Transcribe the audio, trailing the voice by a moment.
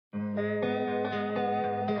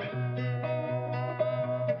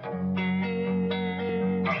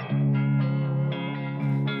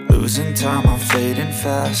losing time, I'm fading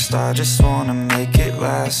fast. I just wanna make it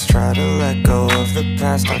last. Try to let go of the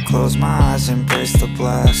past. I close my eyes, embrace the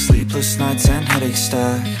blast. Sleepless nights and headaches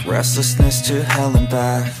stack. Restlessness to hell and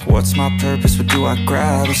back. What's my purpose, what do I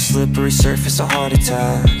grab? A slippery surface, a heart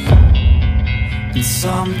attack. And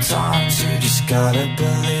sometimes you just gotta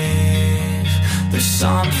believe there's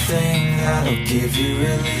something that'll give you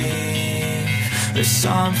relief. There's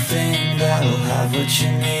something that'll have what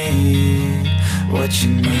you need, what you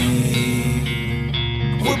need.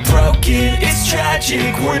 We're broken, it's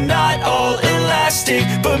tragic, we're not all elastic,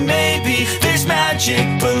 but maybe there's magic.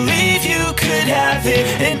 Believe you could have it,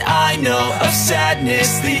 and I know of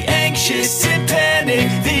sadness, the anxious and panic,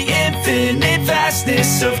 the infinite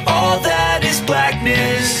vastness of all that is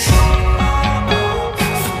blackness.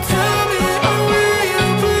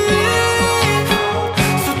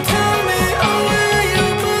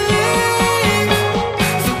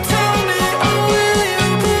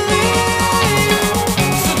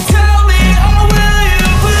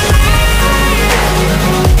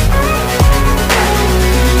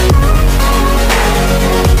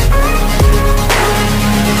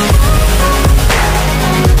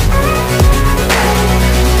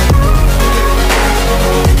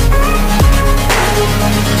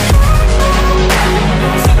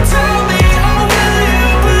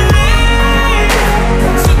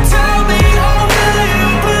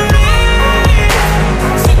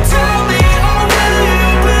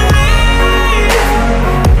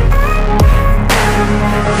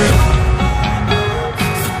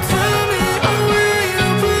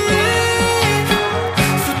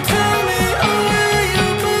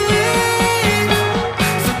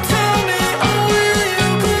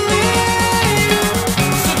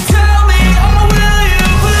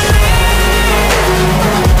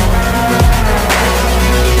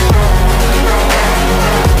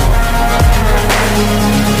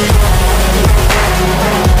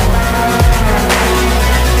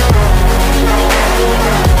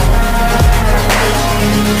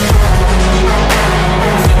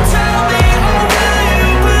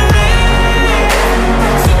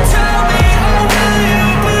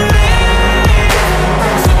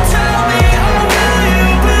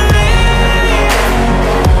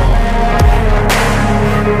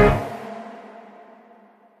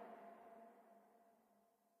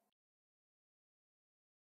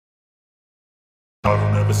 I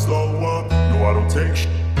don't ever slow up, no I don't take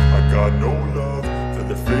shit. I got no love for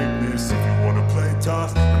the fakeness. If you wanna play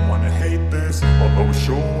tough and wanna hate this, I'll always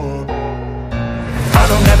show up. I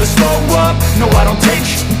don't ever slow up, no I don't take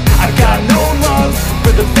shit. I got no love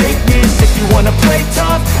for the fakeness. If you wanna play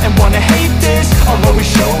tough and wanna hate this, I'll always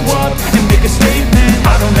show up and make a statement.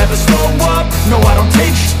 I don't ever slow up, no I don't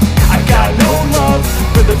take shit. I got no love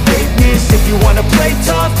for the fakeness. If you wanna play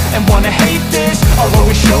tough and wanna hate this, I'll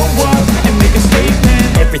always show up and make a statement.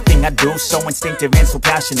 Everything I do so instinctive and so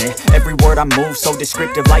passionate. Every word I move so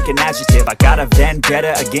descriptive like an adjective. I got a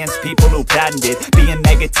vendetta against people who patented being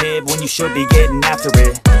negative when you should be getting after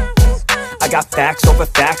it. I got facts over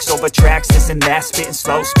tracks, this and that. Spitting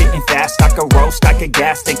slow, spitting fast. I could roast, I could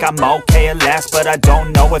gas. Think I'm okay at last, but I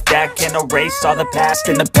don't know if that can erase all the past.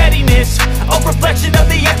 And the pettiness, a reflection of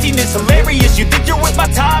the emptiness. Hilarious, you think you're worth my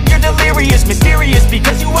time, you're delirious. Mysterious,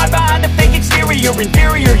 because you hide behind a fake exterior.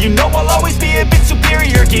 Inferior, you know I'll always be a bit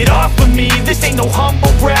superior. Get off of me, this ain't no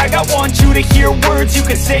humble brag. I want you to hear words, you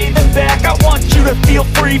can say them back. I want you to feel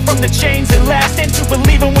free from the chains that last, and to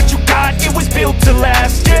believe in what you got, it was built to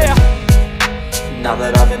last, yeah. Now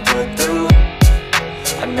that I've been put through,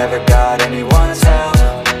 I never got anyone's help.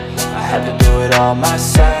 I had to do it all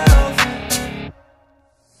myself.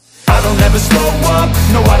 I don't ever slow up,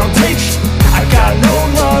 no I don't take shit. I got no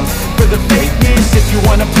love for the fakeness. If you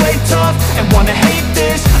wanna play tough and wanna hate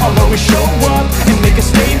this, I'll always show up and make a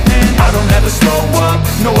statement. I don't ever slow up,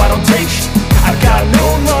 no I don't take shit. I got no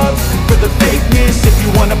love for the fakeness. If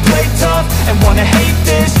you wanna play tough and wanna hate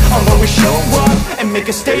this, I'll always show up and make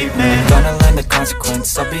a statement. Gonna learn the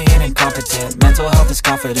consequence of being incompetent. Mental health is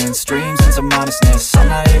confidence, dreams and some honestness. I'm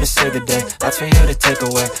not here to save the day, that's for you to take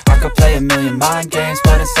away. I could play a million mind games,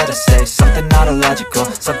 but instead I say something not illogical,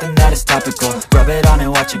 something that is topical. Rub it on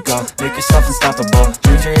and watch it go, make yourself unstoppable.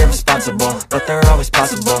 Dreams are irresponsible, but they're always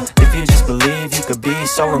possible. If you just believe, you could be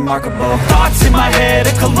so remarkable. Thoughts in my head,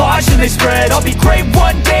 a collage and they spread. I'll be great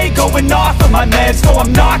one day, going off of my meds. No,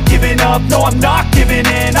 I'm not giving up, no, I'm not giving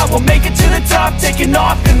in. I will make it to the top, taking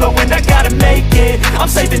off in the wind. I gotta make it, I'm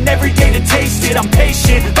saving every day to taste it. I'm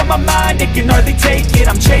patient, but my mind, it can hardly take it.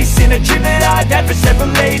 I'm chasing a dream that I've had for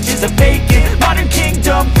several ages. A vacant, modern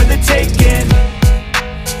kingdom for the taking.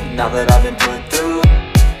 Now that I've been put through,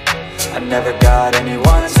 I never got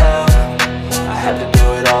anyone's help. I had to do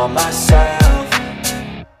it all myself.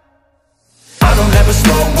 I don't ever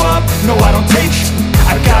slow up, no I don't take sh*t.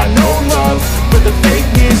 I got no love for the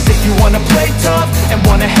fakeness. If you wanna play tough and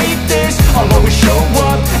wanna hate this, I'll always show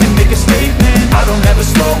up and make a statement. I don't ever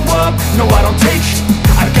slow up, no I don't take sh*t.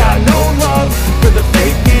 I got no love for the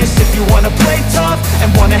fakeness. If you wanna play tough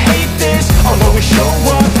and wanna hate this, I'll always show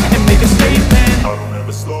up and make a statement. I don't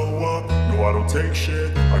ever slow up, no I don't take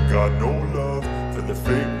shit. I got no love for the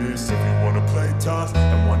fakeness. If you wanna play tough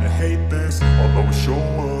and wanna hate this, I'll always show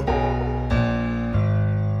up.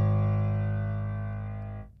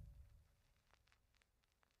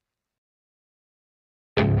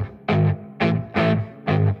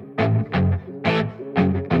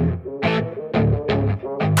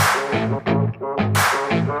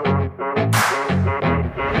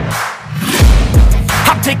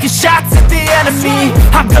 Taking shots at the enemy,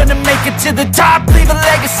 I'm gonna make it to the top, leave a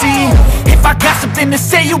legacy. If I got something to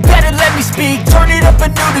say, you better let me speak. Turn it up a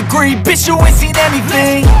new degree, bitch, you ain't seen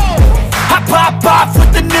anything. I pop off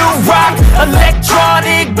with the new rock,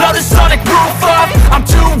 electronic, blow the sonic roof up. I'm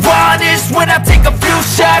too honest when I take a few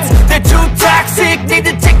shots. They're too toxic, need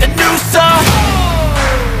to take the noose off.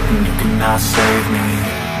 And you cannot save me,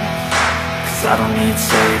 cause I don't need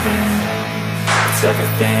saving. It's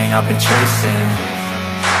everything I've been chasing,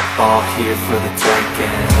 all here for the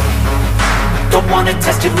taking. Don't wanna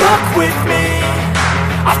test your luck with me,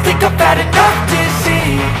 I think I've had enough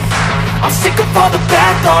disease. I'm sick of all the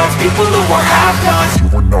bad thoughts, people who are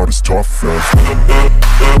half-nots. You are not as tough as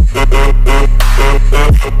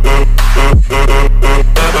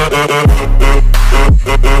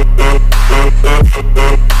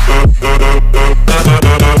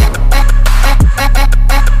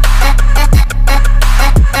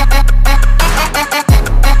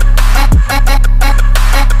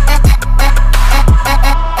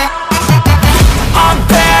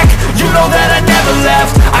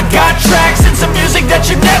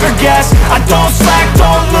I don't slack,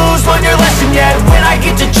 don't lose, learn your lesson yet. When I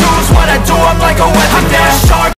get to choose what I do, I'm like a weapon. I'm not sharp.